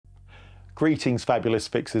Greetings fabulous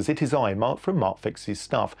fixers, it is I, Mark from Mark Fixes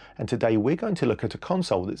Stuff, and today we're going to look at a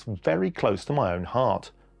console that's very close to my own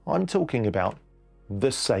heart. I'm talking about the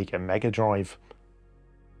Sega Megadrive.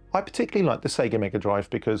 I particularly like the Sega Megadrive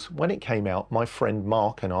because when it came out, my friend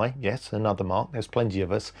Mark and I, yes, another Mark, there's plenty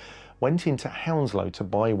of us, went into Hounslow to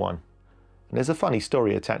buy one. And there's a funny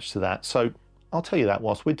story attached to that, so I'll tell you that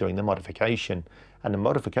whilst we're doing the modification. And the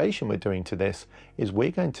modification we're doing to this is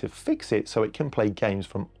we're going to fix it so it can play games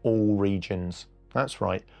from all regions. That's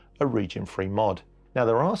right, a region-free mod. Now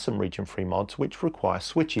there are some region-free mods which require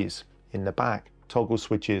switches in the back, toggle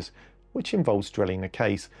switches, which involves drilling the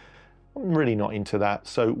case. I'm really not into that,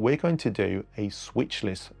 so we're going to do a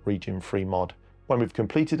switchless region-free mod. When we've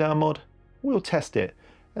completed our mod, we'll test it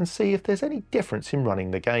and see if there's any difference in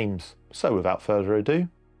running the games. So without further ado,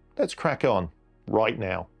 let's crack on right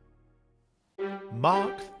now.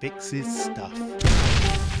 Mark Fixes Stuff.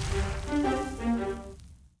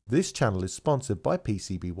 This channel is sponsored by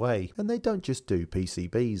PCBWay, and they don't just do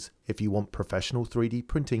PCBs. If you want professional 3D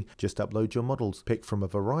printing, just upload your models, pick from a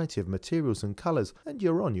variety of materials and colours, and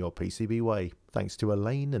you're on your PCBWay. Thanks to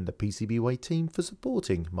Elaine and the PCBWay team for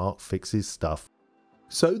supporting Mark Fixes Stuff.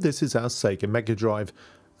 So this is our Sega Megadrive,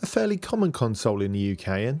 a fairly common console in the UK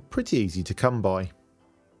and pretty easy to come by.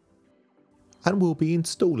 And we'll be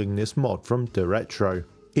installing this mod from Directro.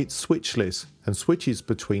 It's switchless and switches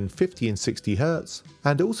between 50 and 60 Hz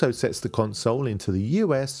and also sets the console into the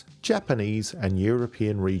US, Japanese and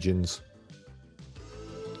European regions.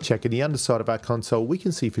 Checking the underside of our console, we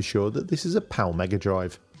can see for sure that this is a PAL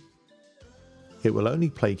Megadrive. It will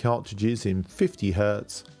only play cartridges in 50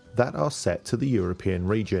 Hz that are set to the European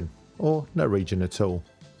region, or no region at all.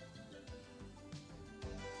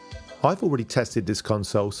 I've already tested this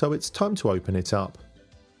console, so it's time to open it up.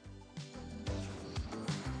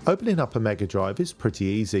 Opening up a Megadrive is pretty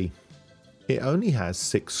easy. It only has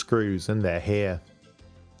 6 screws and they're here.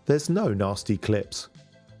 There's no nasty clips.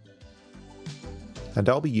 And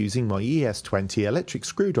I'll be using my ES20 electric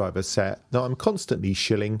screwdriver set that I'm constantly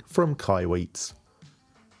shilling from Kaiweets.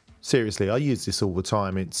 Seriously, I use this all the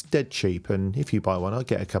time, it's dead cheap, and if you buy one I'll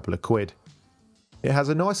get a couple of quid. It has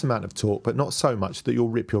a nice amount of torque, but not so much that you'll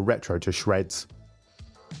rip your retro to shreds.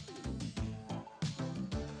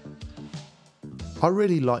 I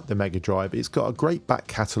really like the Megadrive. It's got a great back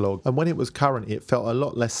catalogue, and when it was current it felt a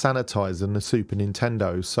lot less sanitised than the Super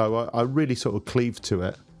Nintendo, so I really sort of cleaved to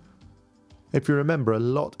it. If you remember, a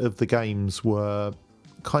lot of the games were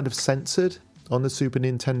kind of censored on the Super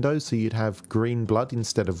Nintendo, so you'd have green blood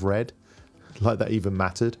instead of red, like that even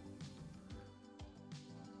mattered.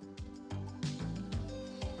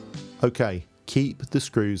 Okay, keep the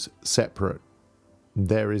screws separate.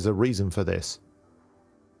 There is a reason for this.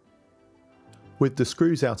 With the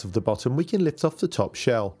screws out of the bottom, we can lift off the top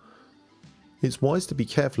shell. It's wise to be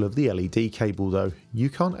careful of the LED cable though, you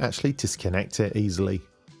can't actually disconnect it easily.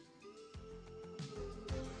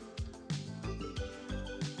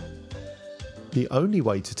 The only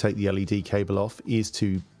way to take the LED cable off is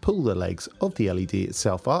to pull the legs of the LED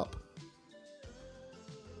itself up,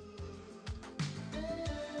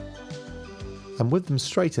 and with them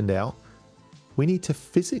straightened out, we need to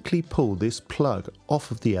physically pull this plug off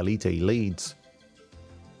of the LED leads.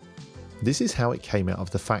 This is how it came out of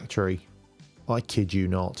the factory. I kid you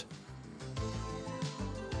not.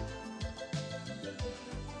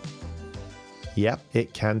 Yep,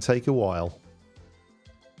 it can take a while.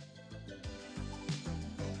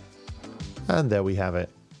 And there we have it.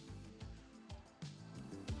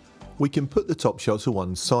 We can put the top shell to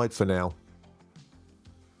one side for now.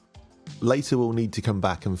 Later we'll need to come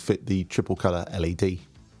back and fit the triple colour LED.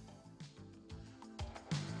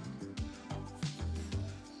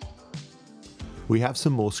 We have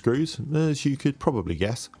some more screws, as you could probably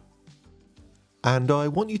guess. And I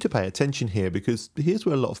want you to pay attention here because here's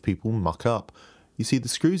where a lot of people muck up. You see, the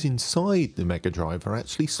screws inside the Megadrive are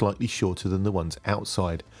actually slightly shorter than the ones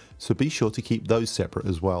outside, so be sure to keep those separate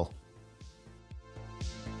as well.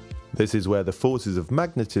 This is where the forces of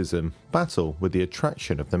magnetism battle with the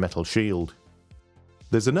attraction of the metal shield.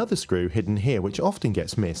 There's another screw hidden here which often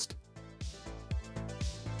gets missed.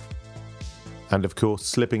 And of course,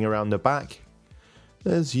 slipping around the back,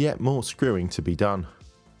 there's yet more screwing to be done.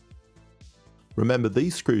 Remember,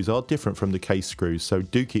 these screws are different from the case screws, so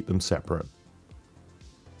do keep them separate.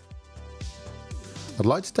 I'd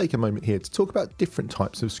like to take a moment here to talk about different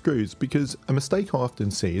types of screws because a mistake I often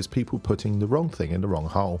see is people putting the wrong thing in the wrong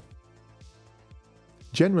hole.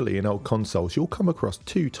 Generally in old consoles you'll come across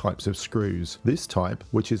 2 types of screws. This type,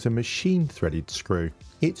 which is a machine threaded screw.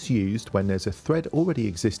 It's used when there's a thread already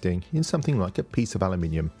existing in something like a piece of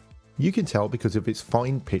aluminium. You can tell because of its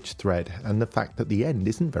fine pitch thread and the fact that the end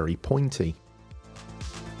isn't very pointy.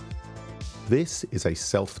 This is a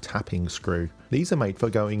self-tapping screw. These are made for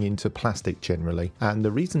going into plastic generally, and the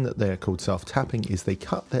reason that they are called self-tapping is they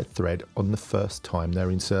cut their thread on the first time they're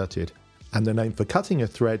inserted. And the name for cutting a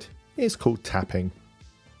thread is called tapping.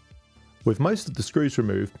 With most of the screws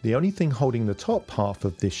removed, the only thing holding the top half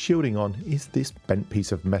of this shielding on is this bent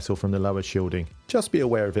piece of metal from the lower shielding. Just be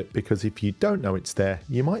aware of it, because if you don't know it's there,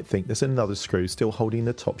 you might think there's another screw still holding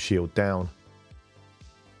the top shield down.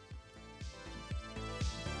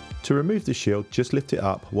 To remove the shield, just lift it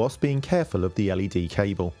up whilst being careful of the LED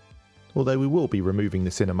cable, although we will be removing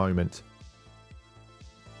this in a moment.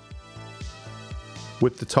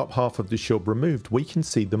 With the top half of the shield removed, we can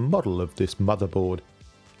see the model of this motherboard,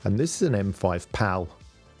 and this is an M5 PAL.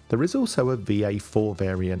 There is also a VA4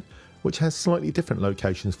 variant, which has slightly different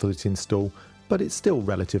locations for its install, but it's still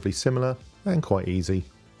relatively similar and quite easy.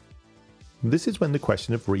 This is when the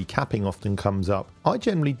question of recapping often comes up. I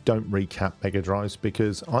generally don't recap Megadrives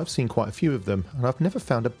because I've seen quite a few of them and I've never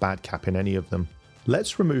found a bad cap in any of them.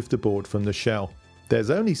 Let's remove the board from the shell. There's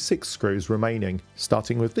only 6 screws remaining,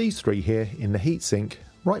 starting with these 3 here in the heatsink,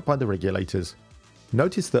 right by the regulators.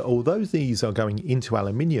 Notice that although these are going into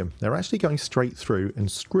aluminium, they're actually going straight through and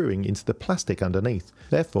screwing into the plastic underneath.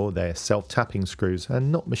 Therefore, they're self-tapping screws and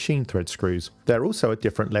not machine thread screws. They're also a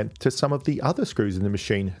different length to some of the other screws in the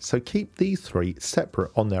machine, so keep these 3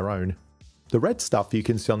 separate on their own. The red stuff you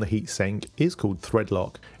can see on the heatsink is called thread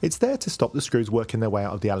lock. It's there to stop the screws working their way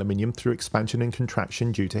out of the aluminium through expansion and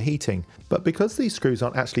contraction due to heating. But because these screws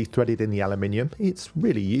aren't actually threaded in the aluminium, it's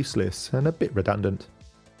really useless and a bit redundant.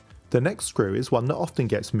 The next screw is one that often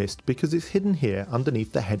gets missed because it's hidden here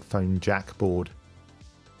underneath the headphone jack board.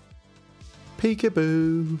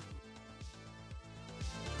 Peekaboo!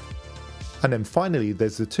 And then finally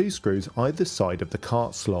there's the 2 screws either side of the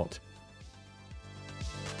cart slot.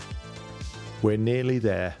 We're nearly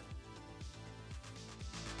there.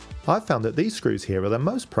 I've found that these screws here are the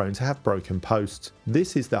most prone to have broken posts.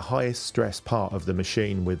 This is the highest stress part of the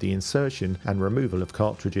machine with the insertion and removal of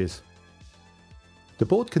cartridges. The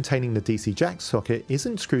board containing the DC jack socket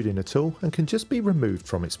isn't screwed in at all and can just be removed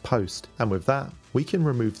from its post, and with that we can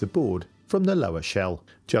remove the board from the lower shell.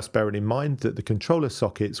 Just bearing in mind that the controller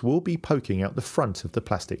sockets will be poking out the front of the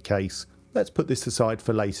plastic case. Let's put this aside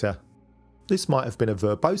for later. This might have been a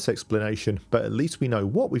verbose explanation, but at least we know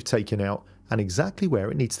what we've taken out and exactly where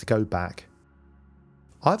it needs to go back.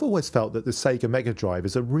 I've always felt that the Sega Megadrive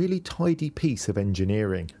is a really tidy piece of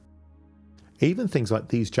engineering. Even things like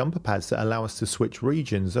these jumper pads that allow us to switch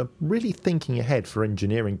regions are really thinking ahead for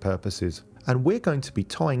engineering purposes, and we're going to be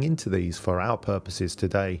tying into these for our purposes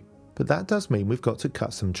today. But that does mean we've got to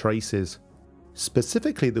cut some traces,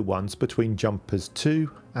 specifically the ones between jumpers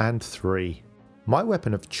 2 and 3. My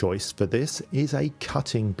weapon of choice for this is a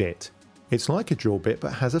cutting bit. It's like a drill bit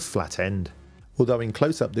but has a flat end. Although in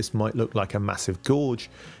close-up this might look like a massive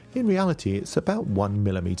gorge, in reality it's about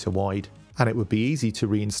 1mm wide. And it would be easy to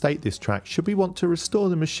reinstate this track should we want to restore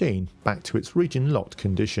the machine back to its region locked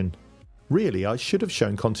condition. Really, I should have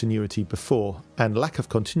shown continuity before and lack of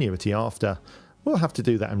continuity after. We'll have to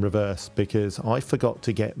do that in reverse because I forgot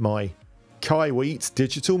to get my Kaiweet's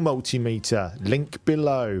digital multimeter, link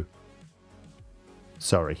below.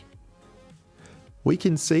 Sorry. We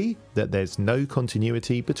can see that there's no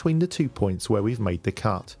continuity between the 2 points where we've made the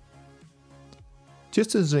cut.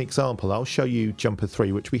 Just as an example, I'll show you jumper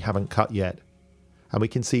 3, which we haven't cut yet, and we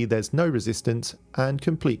can see there's no resistance and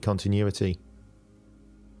complete continuity.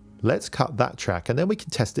 Let's cut that track and then we can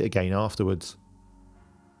test it again afterwards.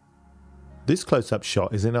 This close-up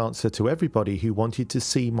shot is an answer to everybody who wanted to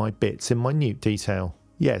see my bits in minute detail.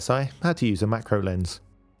 Yes, I had to use a macro lens.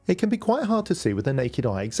 It can be quite hard to see with the naked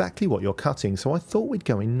eye exactly what you're cutting, so I thought we'd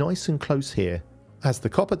go in nice and close here. As the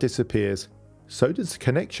copper disappears, so does the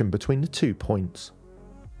connection between the 2 points.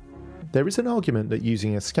 There is an argument that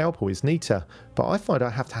using a scalpel is neater, but I find I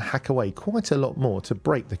have to hack away quite a lot more to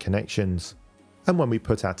break the connections. And when we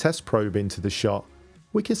put our test probe into the shot,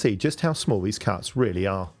 we can see just how small these cuts really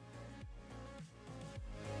are.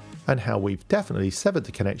 And how we've definitely severed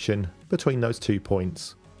the connection between those 2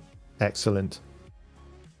 points. Excellent.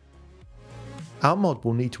 Our mod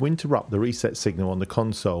will need to interrupt the reset signal on the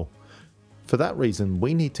console. For that reason,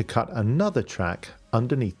 we need to cut another track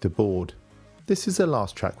underneath the board. This is the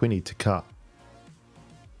last track we need to cut.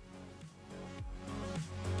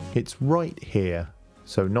 It's right here,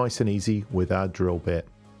 so nice and easy with our drill bit.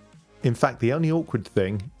 In fact, the only awkward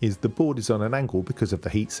thing is the board is on an angle because of the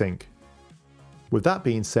heatsink. With that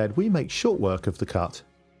being said, we make short work of the cut.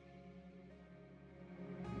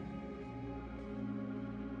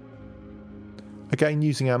 Again,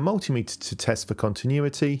 using our multimeter to test for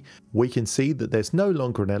continuity, we can see that there's no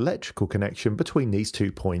longer an electrical connection between these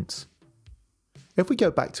 2 points. If we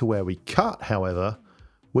go back to where we cut, however,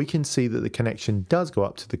 we can see that the connection does go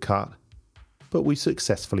up to the cut, but we've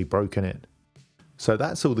successfully broken it. So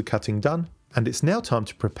that's all the cutting done, and it's now time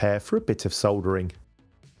to prepare for a bit of soldering.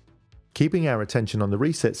 Keeping our attention on the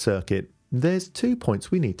reset circuit, there's 2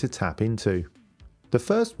 points we need to tap into. The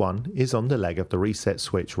first one is on the leg of the reset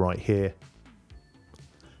switch right here.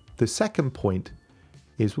 The second point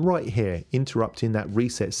is right here, interrupting that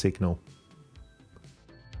reset signal.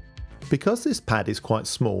 Because this pad is quite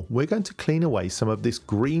small, we're going to clean away some of this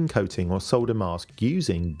green coating or solder mask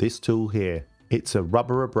using this tool here. It's a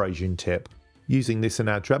rubber abrasion tip. Using this in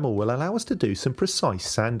our Dremel will allow us to do some precise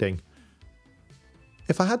sanding.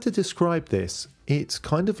 If I had to describe this, it's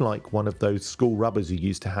kind of like one of those school rubbers you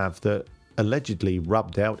used to have that allegedly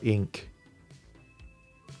rubbed out ink.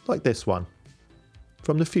 Like this one.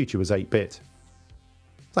 From the future was 8-bit.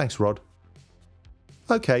 Thanks, Rod.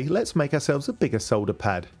 Okay, let's make ourselves a bigger solder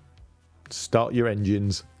pad. Start your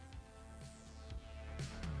engines.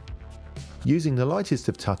 Using the lightest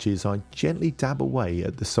of touches, I gently dab away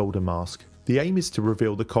at the solder mask. The aim is to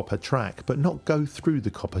reveal the copper track, but not go through the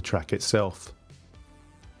copper track itself.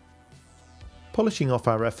 Polishing off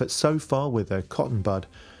our efforts so far with a cotton bud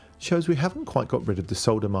shows we haven't quite got rid of the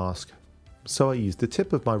solder mask, so I use the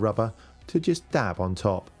tip of my rubber to just dab on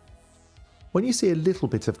top. When you see a little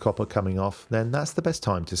bit of copper coming off, then that's the best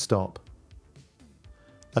time to stop.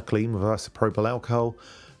 A clean with isopropyl alcohol,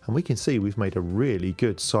 and we can see we've made a really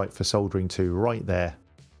good site for soldering to right there.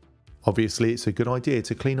 Obviously, it's a good idea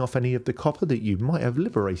to clean off any of the copper that you might have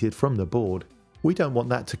liberated from the board. We don't want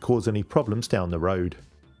that to cause any problems down the road.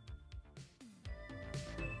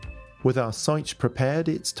 With our sites prepared,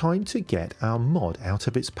 it's time to get our mod out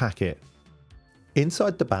of its packet.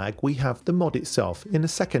 Inside the bag we have the mod itself in a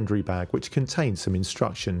secondary bag which contains some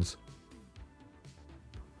instructions.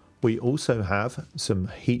 We also have some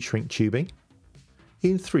heat shrink tubing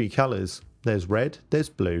in 3 colours. There's red, there's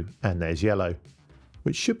blue and there's yellow,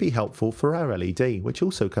 which should be helpful for our LED, which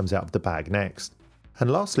also comes out of the bag next.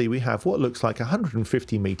 And lastly we have what looks like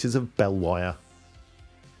 150 meters of bell wire.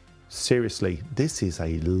 Seriously, this is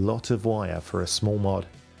a lot of wire for a small mod.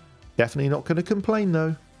 Definitely not going to complain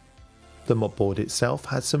though. The mod board itself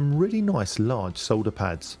has some really nice large solder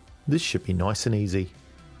pads. This should be nice and easy.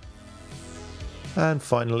 And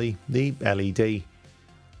finally, the LED.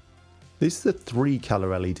 This is a 3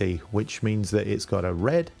 colour LED, which means that it's got a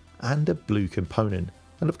red and a blue component.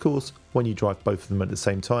 And of course, when you drive both of them at the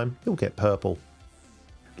same time, you'll get purple.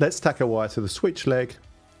 Let's tack a wire to the switch leg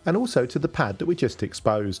and also to the pad that we just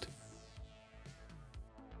exposed.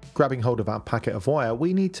 Grabbing hold of our packet of wire,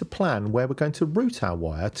 we need to plan where we're going to route our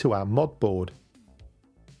wire to our mod board.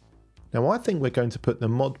 Now I think we're going to put the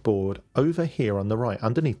mod board over here on the right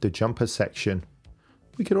underneath the jumper section.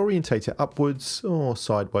 We could orientate it upwards or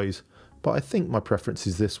sideways, but I think my preference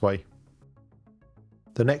is this way.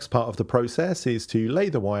 The next part of the process is to lay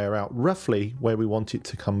the wire out roughly where we want it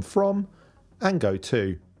to come from and go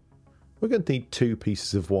to. We're going to need 2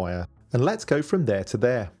 pieces of wire. And let's go from there to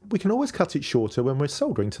there. We can always cut it shorter when we're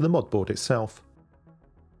soldering to the mod board itself.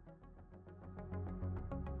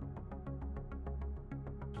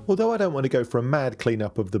 Although I don't want to go for a mad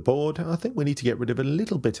cleanup of the board, I think we need to get rid of a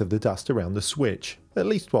little bit of the dust around the switch, at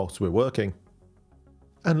least whilst we're working.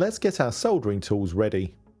 And let's get our soldering tools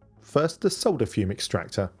ready. First the solder fume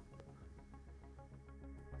extractor.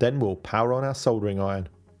 Then we'll power on our soldering iron.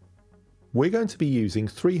 We're going to be using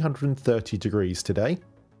 330 degrees today.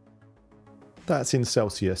 That's in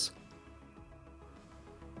Celsius.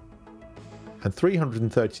 And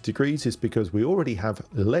 330 degrees is because we already have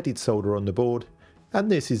leaded solder on the board, and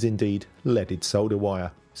this is indeed leaded solder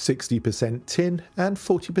wire. 60% tin and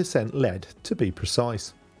 40% lead to be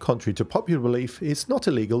precise. Contrary to popular belief, it's not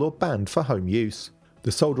illegal or banned for home use.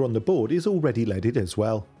 The solder on the board is already leaded as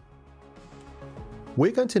well.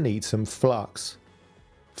 We're going to need some flux.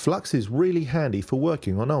 Flux is really handy for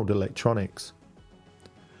working on old electronics.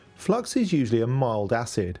 Flux is usually a mild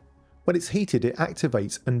acid. When it's heated, it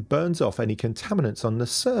activates and burns off any contaminants on the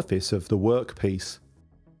surface of the workpiece.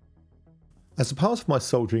 As a part of my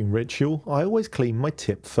soldering ritual, I always clean my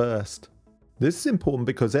tip first. This is important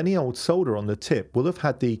because any old solder on the tip will have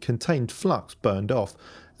had the contained flux burned off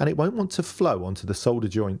and it won't want to flow onto the solder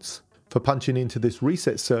joints. For punching into this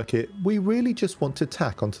reset circuit, we really just want to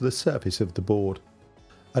tack onto the surface of the board.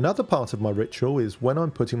 Another part of my ritual is when I'm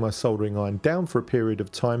putting my soldering iron down for a period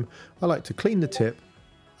of time, I like to clean the tip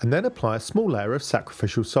and then apply a small layer of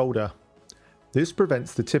sacrificial solder. This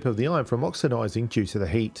prevents the tip of the iron from oxidizing due to the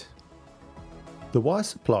heat. The wire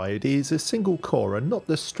supplied is a single core and not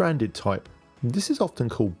the stranded type. This is often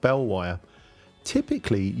called bell wire.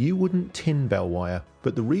 Typically you wouldn't tin bell wire,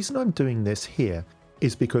 but the reason I'm doing this here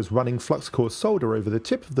is because running flux core solder over the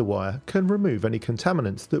tip of the wire can remove any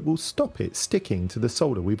contaminants that will stop it sticking to the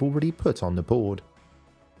solder we've already put on the board.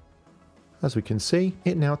 As we can see,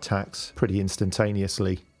 it now tacks pretty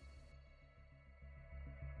instantaneously.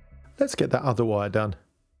 Let's get that other wire done.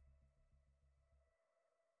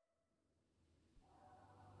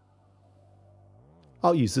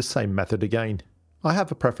 I'll use the same method again. I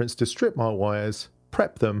have a preference to strip my wires,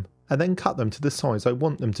 prep them, and then cut them to the size I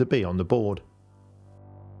want them to be on the board.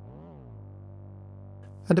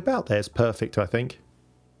 And about there's perfect, I think.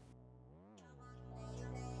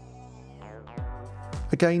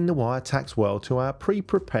 Again, the wire tacks well to our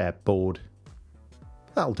pre-prepared board.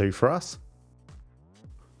 That'll do for us.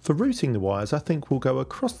 For routing the wires, I think we'll go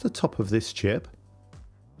across the top of this chip,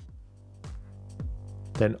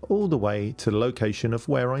 then all the way to the location of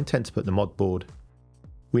where I intend to put the mod board.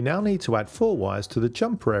 We now need to add 4 wires to the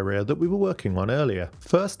jumper area that we were working on earlier.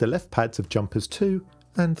 First the left pads of jumpers 2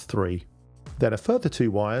 and 3. Then a further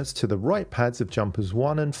 2 wires to the right pads of jumpers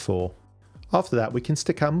 1 and 4. After that we can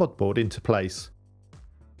stick our mod board into place.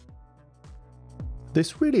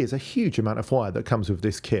 This really is a huge amount of wire that comes with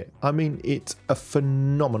this kit. I mean, it's a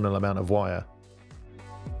phenomenal amount of wire.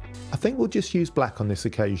 I think we'll just use black on this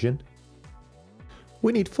occasion.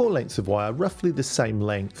 We need 4 lengths of wire, roughly the same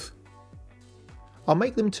length. I'll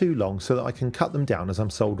make them too long so that I can cut them down as I'm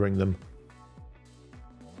soldering them.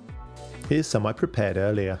 Here's some I prepared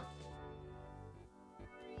earlier.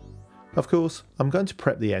 Of course, I'm going to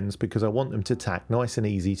prep the ends because I want them to tack nice and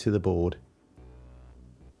easy to the board.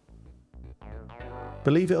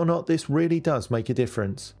 Believe it or not, this really does make a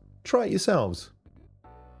difference. Try it yourselves.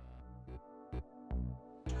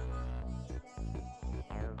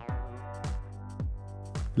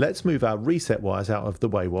 Let's move our reset wires out of the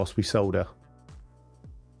way whilst we solder.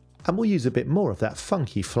 And we'll use a bit more of that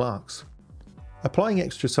funky flux. Applying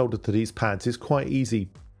extra solder to these pads is quite easy,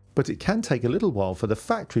 but it can take a little while for the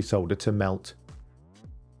factory solder to melt.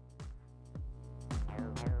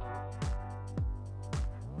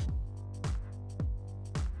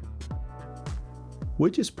 We're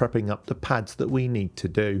just prepping up the pads that we need to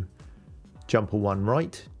do. Jumper 1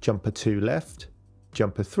 right, jumper 2 left,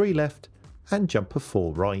 jumper 3 left, and jumper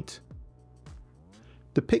 4 right.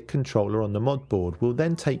 The PIC controller on the mod board will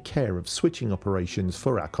then take care of switching operations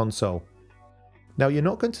for our console. Now you're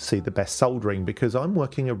not going to see the best soldering because I'm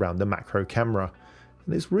working around the macro camera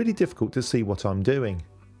and it's really difficult to see what I'm doing.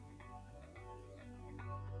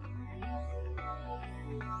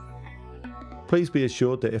 Please be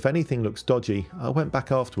assured that if anything looks dodgy, I went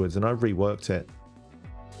back afterwards and I reworked it.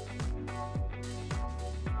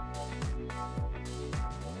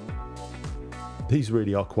 These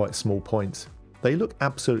really are quite small points. They look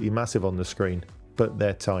absolutely massive on the screen, but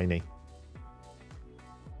they're tiny.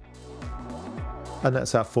 And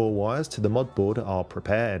that's our 4 wires to the mod board are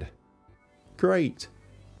prepared. Great!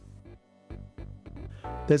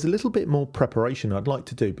 There's a little bit more preparation I'd like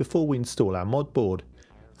to do before we install our mod board,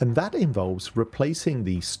 and that involves replacing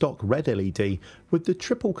the stock red LED with the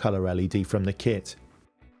triple colour LED from the kit.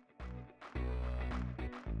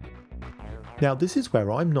 Now this is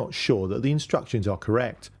where I'm not sure that the instructions are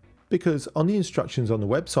correct, because on the instructions on the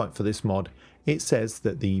website for this mod it says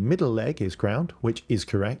that the middle leg is ground, which is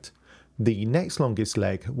correct, the next longest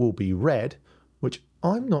leg will be red, which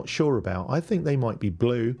I'm not sure about, I think they might be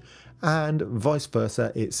blue, and vice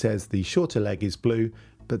versa it says the shorter leg is blue,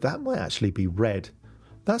 but that might actually be red.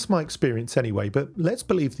 That's my experience anyway, but let's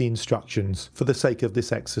believe the instructions for the sake of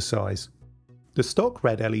this exercise. The stock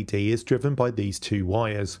red LED is driven by these 2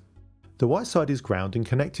 wires. The white side is ground and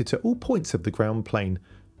connected to all points of the ground plane,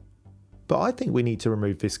 but I think we need to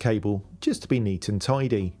remove this cable just to be neat and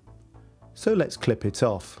tidy. So let's clip it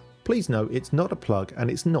off. Please note it's not a plug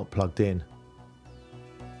and it's not plugged in.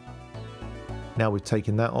 Now we've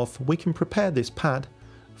taken that off, we can prepare this pad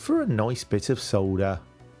for a nice bit of solder.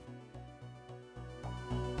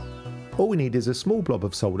 All we need is a small blob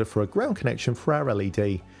of solder for a ground connection for our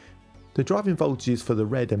LED. The driving voltages for the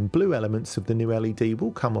red and blue elements of the new LED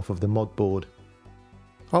will come off of the mod board.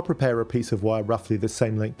 I'll prepare a piece of wire roughly the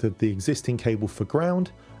same length of the existing cable for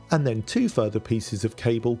ground, and then 2 further pieces of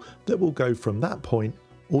cable that will go from that point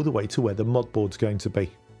all the way to where the mod board's going to be,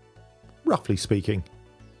 roughly speaking.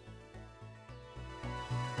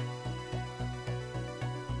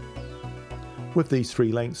 With these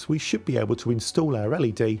 3 lengths we should be able to install our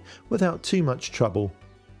LED without too much trouble.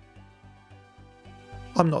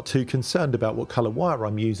 I'm not too concerned about what colour wire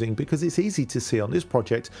I'm using because it's easy to see on this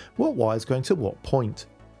project what wire is going to what point.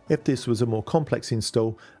 If this was a more complex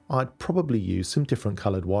install, I'd probably use some different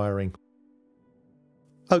coloured wiring.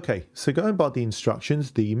 Okay, so going by the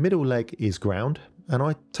instructions, the middle leg is ground, and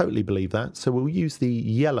I totally believe that, so we'll use the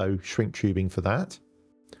yellow shrink tubing for that.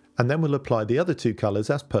 And then we'll apply the other two colours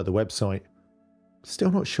as per the website.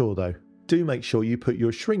 Still not sure though. Do make sure you put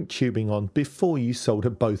your shrink tubing on before you solder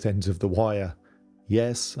both ends of the wire.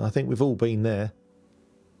 Yes, I think we've all been there.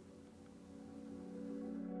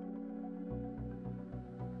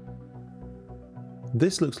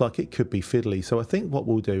 This looks like it could be fiddly, so I think what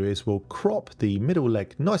we'll do is we'll crop the middle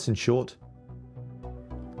leg nice and short.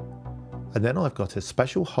 And then I've got a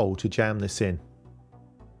special hole to jam this in.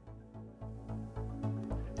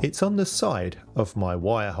 It's on the side of my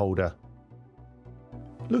wire holder.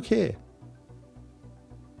 Look here.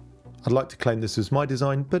 I'd like to claim this as my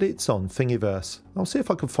design, but it's on Thingiverse. I'll see if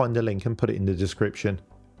I can find the link and put it in the description.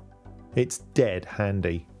 It's dead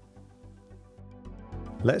handy.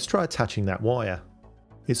 Let's try attaching that wire.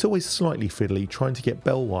 It's always slightly fiddly trying to get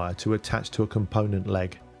bell wire to attach to a component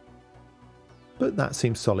leg. But that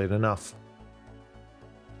seems solid enough.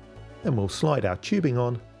 Then we'll slide our tubing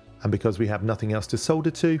on, and because we have nothing else to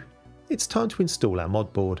solder to, it's time to install our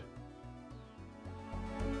mod board.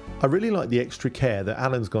 I really like the extra care that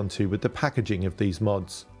Alan's gone to with the packaging of these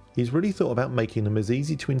mods. He's really thought about making them as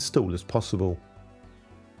easy to install as possible.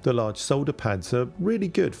 The large solder pads are really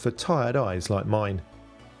good for tired eyes like mine.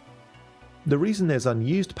 The reason there's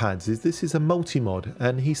unused pads is this is a multi-mod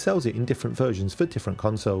and he sells it in different versions for different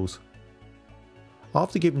consoles.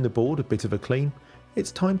 After giving the board a bit of a clean,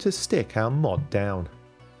 it's time to stick our mod down.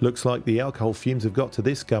 Looks like the alcohol fumes have got to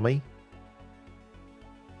this gummy.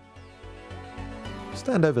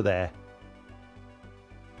 Stand over there.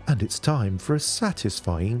 And it's time for a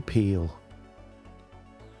satisfying peel.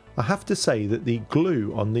 I have to say that the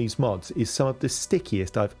glue on these mods is some of the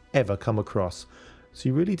stickiest I've ever come across, so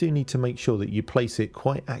you really do need to make sure that you place it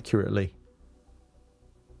quite accurately.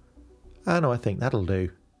 And I think that'll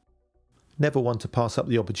do. Never want to pass up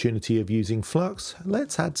the opportunity of using flux.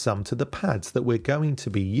 Let's add some to the pads that we're going to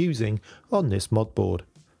be using on this mod board.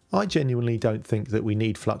 I genuinely don't think that we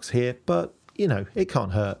need flux here, but you know, it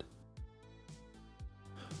can't hurt.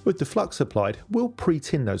 With the flux applied, we'll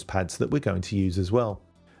pre-tin those pads that we're going to use as well.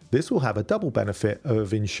 This will have a double benefit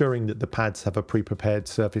of ensuring that the pads have a pre-prepared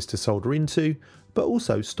surface to solder into, but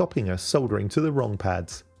also stopping us soldering to the wrong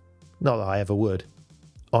pads. Not that I ever would.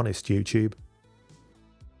 Honest YouTube.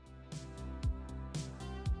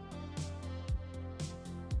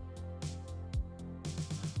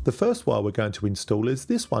 The first wire we're going to install is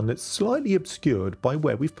this one that's slightly obscured by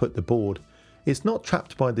where we've put the board. It's not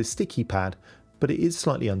trapped by the sticky pad, but it is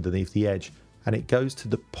slightly underneath the edge, and it goes to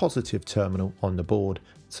the positive terminal on the board,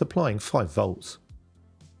 supplying 5 volts.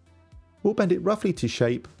 We'll bend it roughly to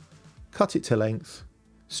shape, cut it to length,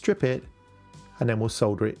 strip it, and then we'll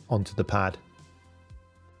solder it onto the pad.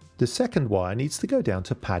 The second wire needs to go down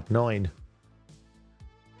to pad 9.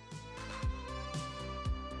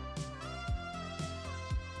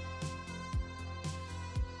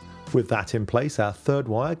 With that in place, our third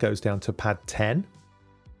wire goes down to pad 10.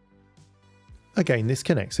 Again, this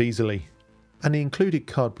connects easily, and the included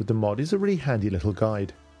card with the mod is a really handy little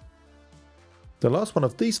guide. The last one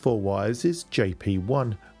of these 4 wires is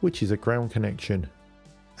JP1, which is a ground connection,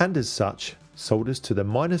 and as such, solders to the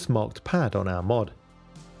minus marked pad on our mod.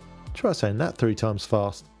 Try saying that 3 times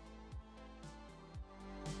fast.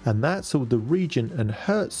 And that's all the region and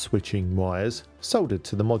hertz switching wires soldered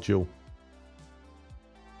to the module.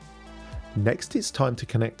 Next it's time to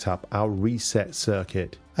connect up our reset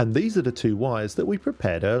circuit, and these are the 2 wires that we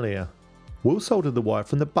prepared earlier. We'll solder the wire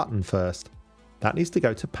from the button first. That needs to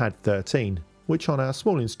go to pad 13, which on our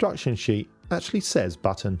small instruction sheet actually says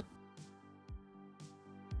button.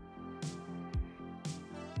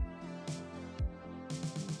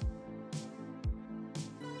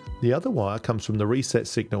 The other wire comes from the reset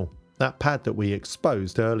signal, that pad that we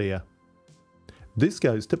exposed earlier. This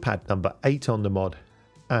goes to pad number 8 on the mod.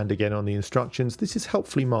 And again on the instructions, this is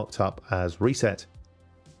helpfully marked up as reset.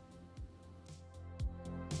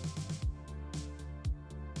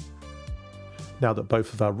 Now that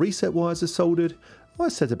both of our reset wires are soldered, I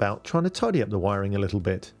set about trying to tidy up the wiring a little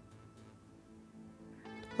bit.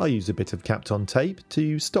 I use a bit of Kapton tape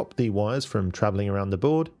to stop the wires from travelling around the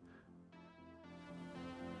board.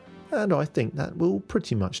 And I think that will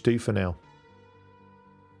pretty much do for now.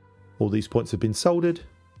 All these points have been soldered.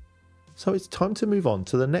 So it's time to move on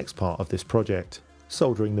to the next part of this project,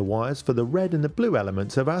 soldering the wires for the red and the blue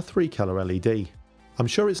elements of our 3-colour LED. I'm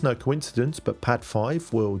sure it's no coincidence, but pad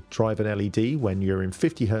 5 will drive an LED when you're in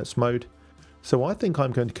 50Hz mode, so I think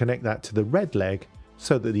I'm going to connect that to the red leg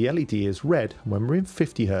so that the LED is red when we're in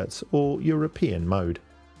 50Hz or European mode.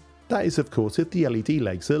 That is of course if the LED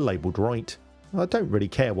legs are labelled right. I don't really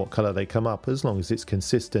care what colour they come up as long as it's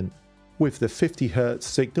consistent. With the 50Hz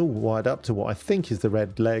signal wired up to what I think is the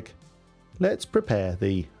red leg, let's prepare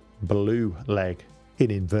the blue leg, in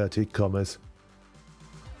inverted commas.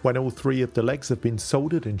 When all three of the legs have been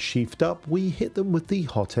soldered and sheathed up, we hit them with the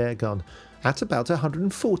hot air gun at about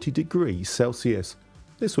 140 degrees Celsius.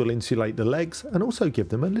 This will insulate the legs and also give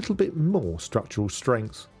them a little bit more structural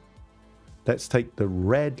strength. Let's take the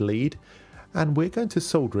red lead and we're going to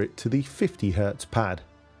solder it to the 50Hz pad.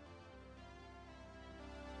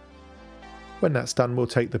 When that's done, we'll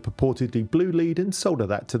take the purportedly blue lead and solder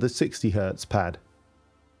that to the 60Hz pad.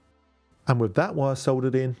 And with that wire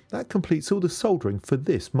soldered in, that completes all the soldering for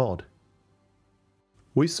this mod.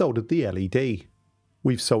 We've soldered the LED.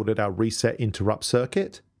 We've soldered our reset interrupt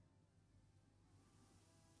circuit.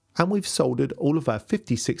 And we've soldered all of our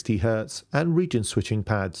 50-60Hz and region switching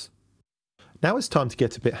pads. Now it's time to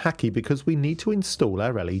get a bit hacky because we need to install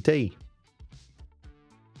our LED.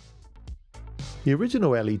 The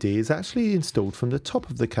original LED is actually installed from the top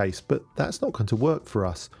of the case, but that's not going to work for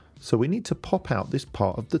us, so we need to pop out this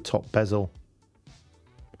part of the top bezel.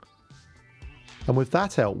 And with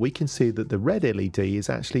that out, we can see that the red LED is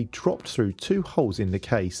actually dropped through two holes in the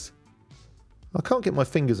case. I can't get my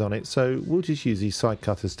fingers on it, so we'll just use these side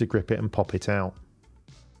cutters to grip it and pop it out.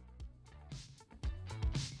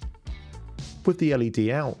 With the LED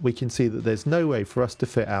out, we can see that there's no way for us to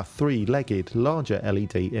fit our three-legged larger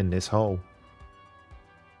LED in this hole.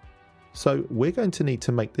 So we're going to need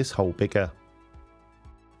to make this hole bigger.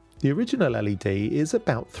 The original LED is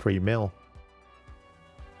about 3mm.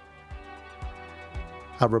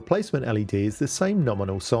 Our replacement LED is the same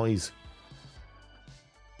nominal size.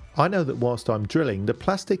 I know that whilst I'm drilling, the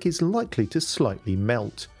plastic is likely to slightly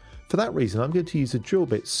melt. For that reason, I'm going to use a drill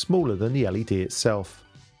bit smaller than the LED itself.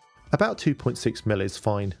 About 2.6mm is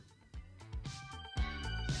fine.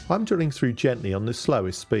 I'm drilling through gently on the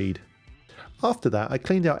slowest speed. After that, I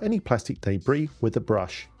cleaned out any plastic debris with a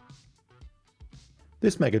brush.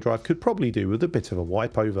 This Megadrive could probably do with a bit of a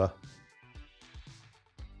wipe over.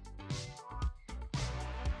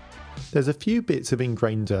 There's a few bits of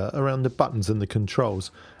ingrained dirt around the buttons and the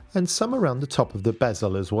controls, and some around the top of the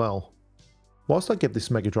bezel as well. Whilst I give this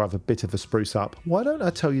Megadrive a bit of a spruce up, why don't I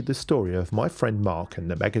tell you the story of my friend Mark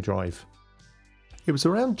and the Megadrive. It was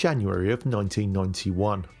around January of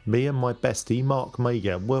 1991. Me and my bestie Mark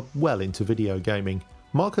Mega were well into video gaming.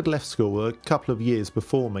 Mark had left school a couple of years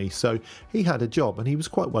before me, so he had a job and he was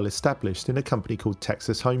quite well established in a company called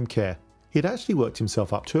Texas Home Care. He'd actually worked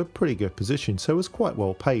himself up to a pretty good position, so was quite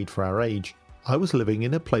well paid for our age. I was living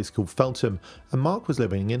in a place called Feltham and Mark was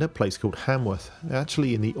living in a place called Hamworth,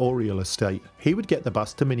 actually in the Oriel estate. He would get the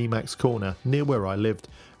bus to Minimax Corner, near where I lived,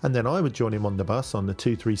 and then I would join him on the bus on the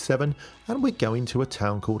 237 and we'd go into a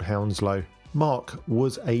town called Hounslow. Mark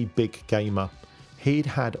was a big gamer. He'd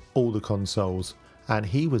had all the consoles and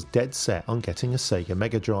he was dead set on getting a Sega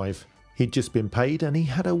Megadrive. He'd just been paid and he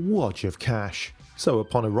had a wodge of cash. So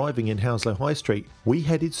upon arriving in Hounslow High Street, we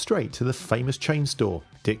headed straight to the famous chain store,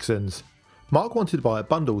 Dixon's. Mark wanted to buy a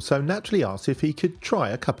bundle, so naturally asked if he could try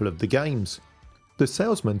a couple of the games. The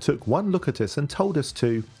salesman took one look at us and told us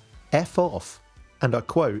to F off, and I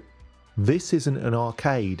quote, "This isn't an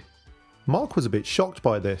arcade." Mark was a bit shocked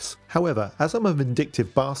by this. However, as I'm a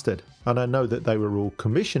vindictive bastard, and I know that they were all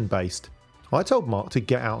commission based, I told Mark to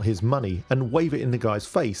get out his money and wave it in the guy's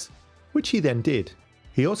face, which he then did.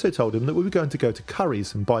 He also told him that we were going to go to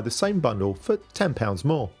Curry's and buy the same bundle for £10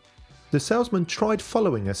 more. The salesman tried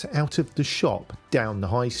following us out of the shop down the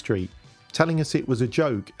high street, telling us it was a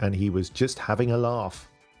joke and he was just having a laugh.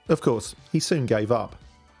 Of course, he soon gave up,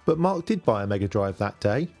 but Mark did buy a Megadrive that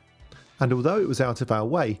day, and although it was out of our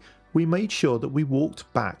way, we made sure that we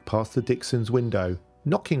walked back past the Dixon's window,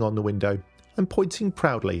 knocking on the window and pointing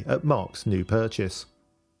proudly at Mark's new purchase.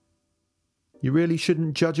 You really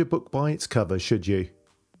shouldn't judge a book by its cover, should you?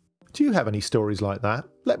 Do you have any stories like that?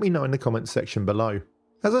 Let me know in the comments section below.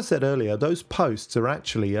 As I said earlier, those posts are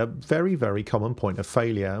actually a very common point of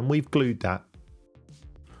failure and we've glued that.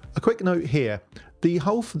 A quick note here, the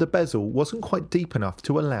hole for the bezel wasn't quite deep enough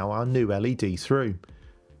to allow our new LED through.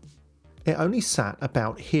 It only sat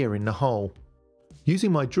about here in the hole.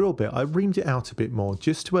 Using my drill bit, I reamed it out a bit more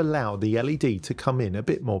just to allow the LED to come in a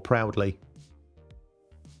bit more proudly.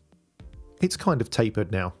 It's kind of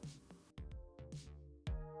tapered now.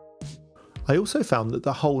 I also found that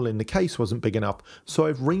the hole in the case wasn't big enough, so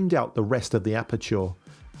I've reamed out the rest of the aperture,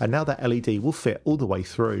 and now that LED will fit all the way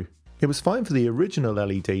through. It was fine for the original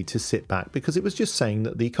LED to sit back because it was just saying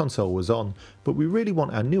that the console was on, but we really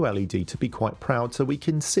want our new LED to be quite proud so we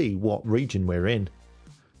can see what region we're in.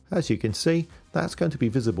 As you can see, that's going to be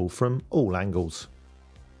visible from all angles.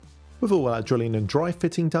 With all our drilling and dry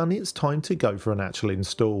fitting done, it's time to go for an actual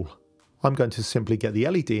install. I'm going to simply get the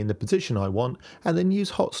LED in the position I want and then use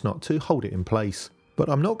hot snot to hold it in place. But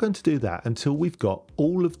I'm not going to do that until we've got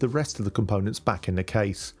all of the rest of the components back in the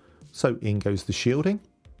case. So in goes the shielding.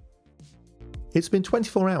 It's been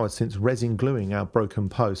 24 hours since resin gluing our broken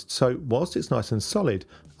post, so whilst it's nice and solid,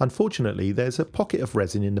 unfortunately there's a pocket of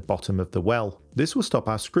resin in the bottom of the well. This will stop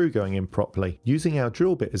our screw going in properly. Using our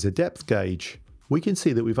drill bit as a depth gauge, we can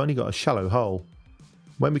see that we've only got a shallow hole.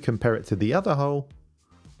 When we compare it to the other hole,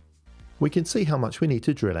 we can see how much we need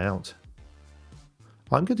to drill out.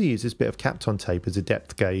 I'm going to use this bit of Kapton tape as a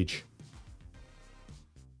depth gauge.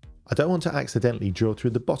 I don't want to accidentally drill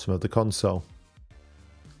through the bottom of the console.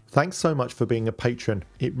 Thanks so much for being a patron,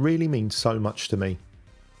 it really means so much to me.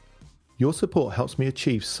 Your support helps me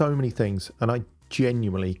achieve so many things and I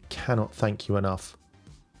genuinely cannot thank you enough.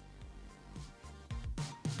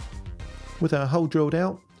 With our hole drilled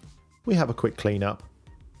out, we have a quick clean up.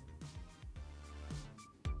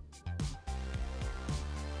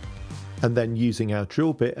 And then using our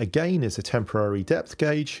drill bit again as a temporary depth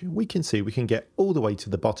gauge, we can see we can get all the way to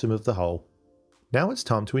the bottom of the hole. Now it's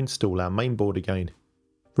time to install our mainboard again.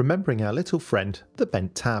 Remembering our little friend, the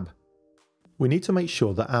bent tab. We need to make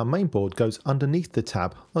sure that our mainboard goes underneath the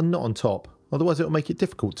tab and not on top, otherwise it will make it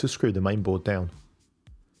difficult to screw the mainboard down.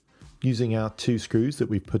 Using our 2 screws that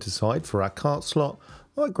we've put aside for our cart slot,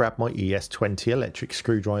 I grab my ES20 electric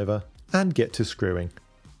screwdriver and get to screwing.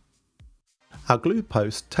 Our glue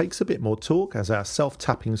post takes a bit more torque as our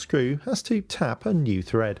self-tapping screw has to tap a new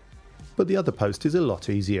thread, but the other post is a lot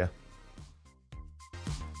easier.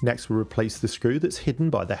 Next we'll replace the screw that's hidden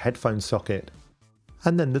by the headphone socket,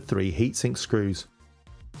 and then the 3 heatsink screws.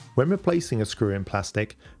 When replacing a screw in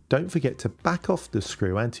plastic, don't forget to back off the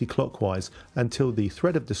screw anti-clockwise until the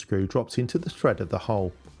thread of the screw drops into the thread of the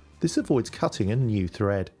hole. This avoids cutting a new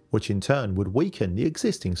thread, which in turn would weaken the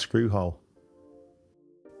existing screw hole.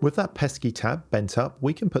 With that pesky tab bent up,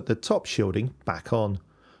 we can put the top shielding back on.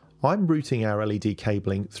 I'm routing our LED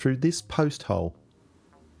cabling through this post hole.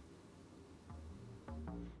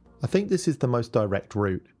 I think this is the most direct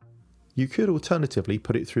route. You could alternatively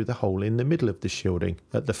put it through the hole in the middle of the shielding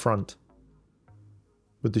at the front.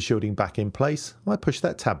 With the shielding back in place, I push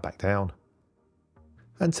that tab back down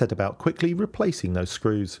and set about quickly replacing those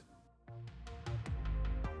screws.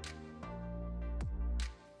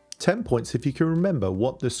 10 points if you can remember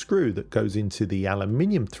what the screw that goes into the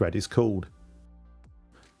aluminium thread is called.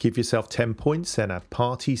 Give yourself 10 points and a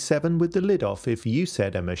party 7 with the lid off if you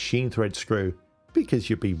said a machine thread screw, because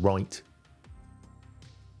you'd be right.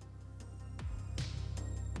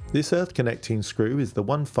 This earth connecting screw is the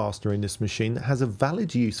one fastener in this machine that has a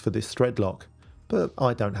valid use for this thread lock, but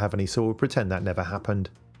I don't have any, so we'll pretend that never happened.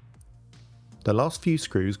 The last few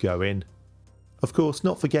screws go in. Of course,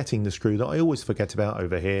 not forgetting the screw that I always forget about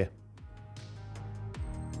over here.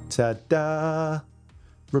 Ta-da!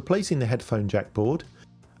 Replacing the headphone jack board,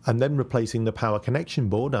 and then replacing the power connection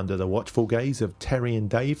board under the watchful gaze of Terry and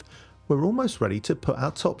Dave, we're almost ready to put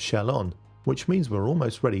our top shell on, which means we're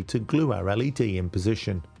almost ready to glue our LED in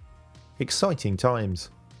position. Exciting times.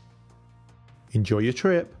 Enjoy your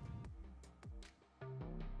trip.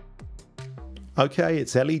 Okay,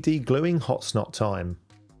 it's LED gluing hot snot time.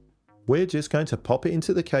 We're just going to pop it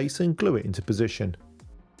into the case and glue it into position.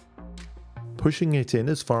 Pushing it in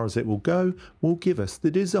as far as it will go will give us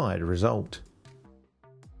the desired result.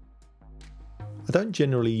 I don't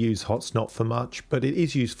generally use hot snot for much, but it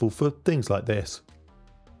is useful for things like this.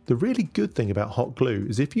 The really good thing about hot glue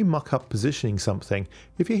is if you muck up positioning something,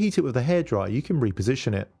 if you heat it with a hairdryer you can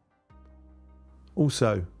reposition it.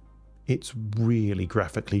 Also, it's really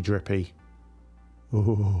graphically drippy.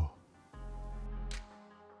 Ooh.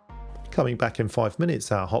 Coming back in 5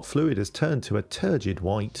 minutes, our hot fluid has turned to a turgid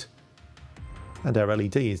white. And our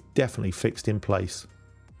LED is definitely fixed in place.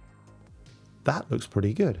 That looks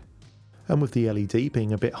pretty good. And with the LED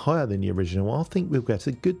being a bit higher than the original, I think we'll get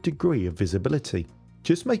a good degree of visibility.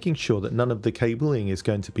 Just making sure that none of the cabling is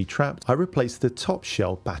going to be trapped, I replaced the top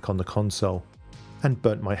shell back on the console. And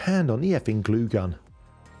burnt my hand on the effing glue gun.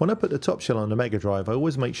 When I put the top shell on the Megadrive, I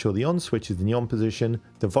always make sure the on switch is in the on position,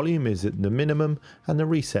 the volume is at the minimum, and the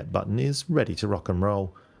reset button is ready to rock and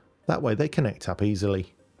roll. That way they connect up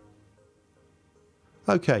easily.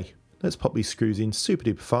 Okay, let's pop these screws in super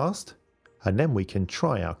duper fast, and then we can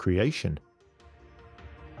try our creation.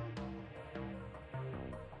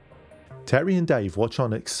 Terry and Dave watch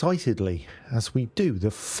on excitedly as we do the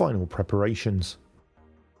final preparations.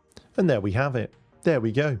 And there we have it. There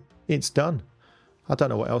we go. It's done. I don't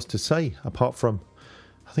know what else to say apart from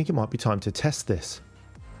I think it might be time to test this.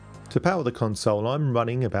 To power the console, I'm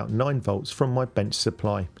running about 9 volts from my bench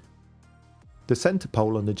supply. The centre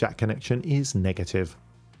pole on the jack connection is negative.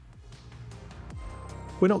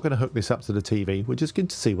 We're not going to hook this up to the TV, we're just going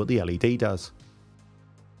to see what the LED does.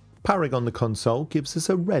 Powering on the console gives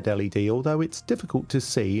us a red LED, although it's difficult to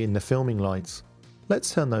see in the filming lights.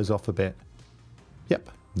 Let's turn those off a bit.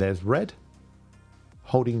 Yep, there's red.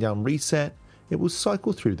 Holding down reset, it will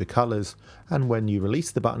cycle through the colours, and when you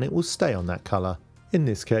release the button it will stay on that colour. In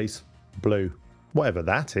this case, blue, whatever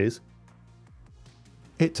that is.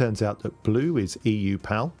 It turns out that blue is EU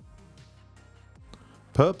PAL,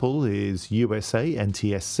 purple is USA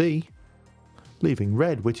NTSC, leaving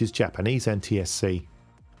red, which is Japanese NTSC.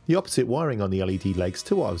 The opposite wiring on the LED legs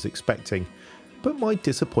to what I was expecting, but my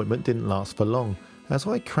disappointment didn't last for long as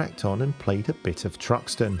I cracked on and played a bit of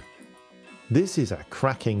Truxton. This is a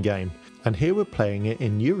cracking game, and here we're playing it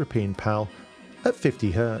in European PAL at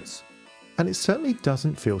 50 Hz. And it certainly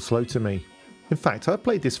doesn't feel slow to me. In fact, I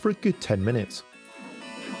played this for a good 10 minutes.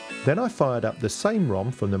 Then I fired up the same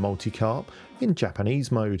ROM from the multi-carp in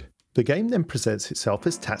Japanese mode. The game then presents itself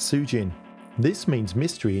as Tatsujin. This means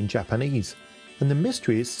mystery in Japanese, and the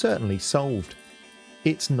mystery is certainly solved.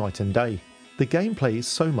 It's night and day. The gameplay is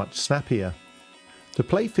so much snappier. The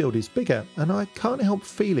playfield is bigger, and I can't help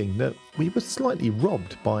feeling that we were slightly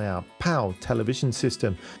robbed by our PAL television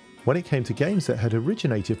system when it came to games that had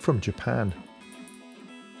originated from Japan.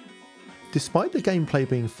 Despite the gameplay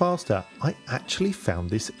being faster, I actually found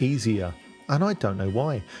this easier, and I don't know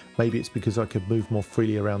why. Maybe it's because I could move more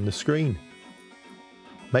freely around the screen.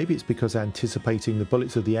 Maybe it's because anticipating the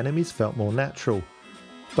bullets of the enemies felt more natural.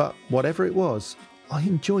 But whatever it was, I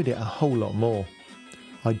enjoyed it a whole lot more.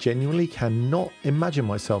 I genuinely cannot imagine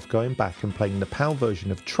myself going back and playing the PAL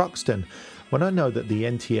version of Truxton when I know that the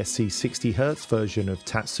NTSC 60Hz version of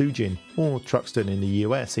Tatsujin, or Truxton in the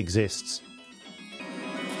US, exists.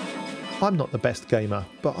 I'm not the best gamer,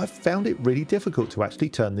 but I found it really difficult to actually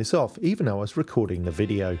turn this off even though I was recording the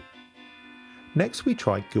video. Next we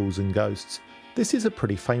tried Ghouls and Ghosts. This is a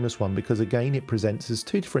pretty famous one because again it presents as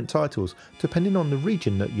 2 different titles depending on the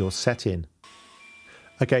region that you're set in.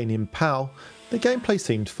 Again in PAL, the gameplay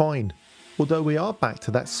seemed fine, although we are back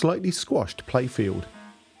to that slightly squashed playfield.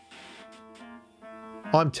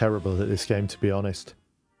 I'm terrible at this game, to be honest.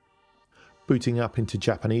 Booting up into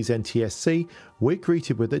Japanese NTSC, we're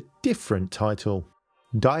greeted with a different title,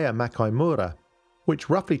 Daya Makaimura, which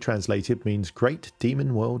roughly translated means Great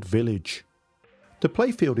Demon World Village. The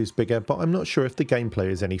playfield is bigger, but I'm not sure if the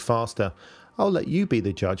gameplay is any faster. I'll let you be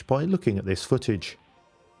the judge by looking at this footage.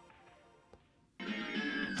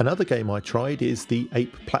 Another game I tried is the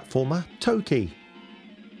ape platformer Toki.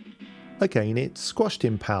 Again, it's squashed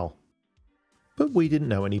in PAL. But we didn't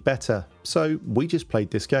know any better, so we just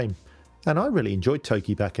played this game, and I really enjoyed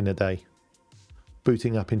Toki back in the day.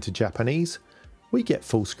 Booting up into Japanese, we get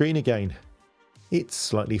full screen again. It's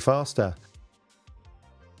slightly faster.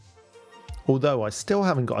 Although I still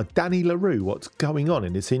haven't got a Danny LaRue what's going on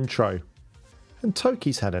in this intro. And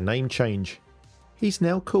Toki's had a name change. He's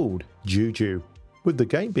now called Juju, with the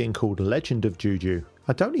game being called Legend of Juju.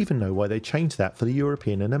 I don't even know why they changed that for the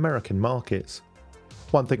European and American markets.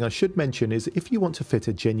 One thing I should mention is if you want to fit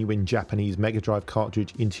a genuine Japanese Megadrive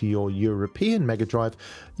cartridge into your European Megadrive,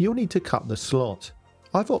 you'll need to cut the slot.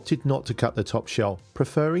 I've opted not to cut the top shell,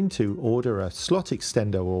 preferring to order a slot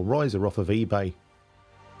extender or riser off of eBay.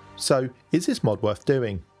 So, is this mod worth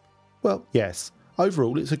doing? Well, yes.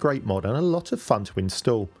 Overall it's a great mod and a lot of fun to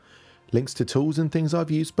install. Links to tools and things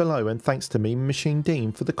I've used below, and thanks to Mean Machine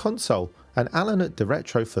Dean for the console and Alan at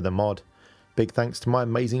Retro for the mod. Big thanks to my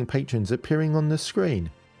amazing patrons appearing on the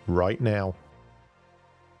screen right now.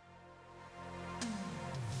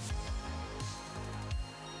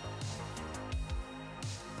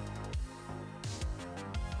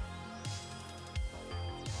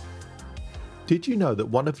 Did you know that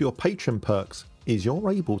one of your patron perks is you're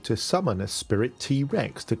able to summon a spirit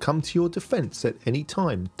T-Rex to come to your defense at any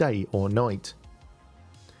time, day or night?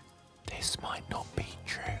 This might not be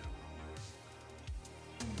true.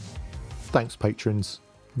 Thanks patrons,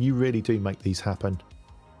 you really do make these happen.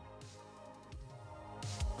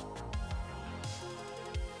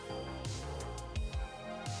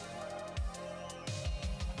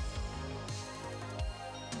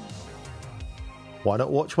 Why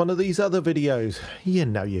not watch one of these other videos? You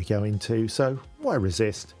know you're going to, so why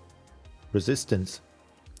resist? Resistance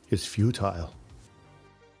is futile.